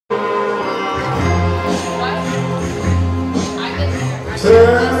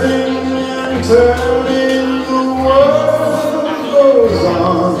Turning and turning, the world goes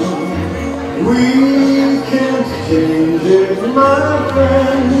on. We can't change it, my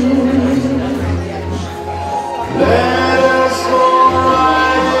friend. Let us go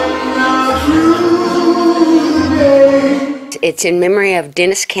riding now through the day. It's in memory of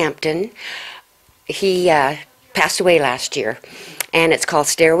Dennis Campton. He passed away last year. And it's called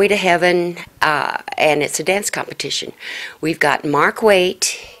Stairway to Heaven, and it's a dance competition. We've got Mark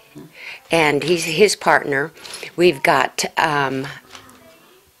Waite, and he's his partner. We've got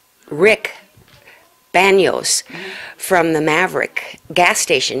Rick Banyos from the Maverick gas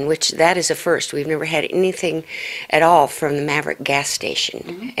station, which that is a first. We've never had anything at all from the Maverick gas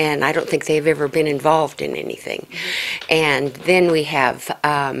station, and I don't think they've ever been involved in anything. And then we have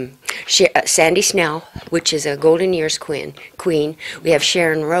Sandy Snell, which is a Golden Years queen. We have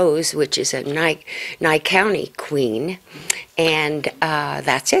Sharon Rose, which is a Nye County queen, and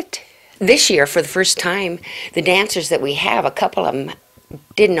that's it. This year, for the first time, the dancers that we have, a couple of them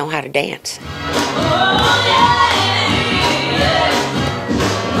didn't know how to dance.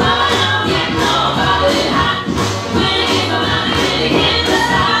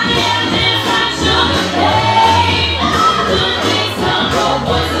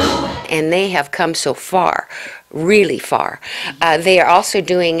 And they have come so far, really far. They are also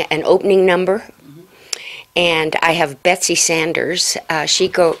doing an opening number. And I have Betsy Sanders. She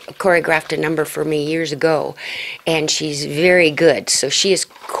choreographed a number for me years ago, and she's very good. So she is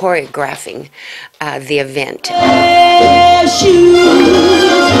choreographing the event.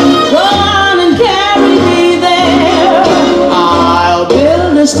 I'll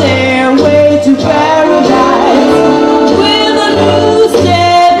build a stairway to paradise with a new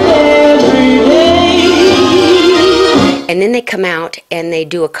step every day. And then they come out and they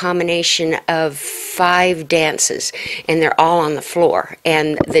do a combination of 5 dances, and they're all on the floor.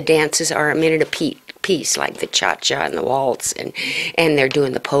 And the dances are a minute a piece, like the cha-cha and the waltz, and they're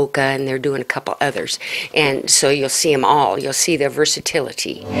doing the polka, and they're doing a couple others. And so you'll see them all. You'll see their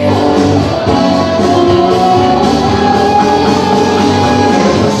versatility.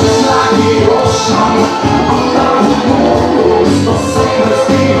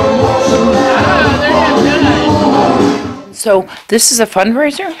 So this is a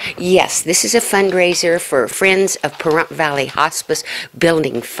fundraiser? Yes, this is a fundraiser for Friends of Pahrump Valley Hospice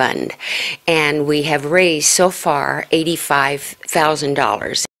Building Fund. And we have raised so far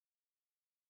 $85,000.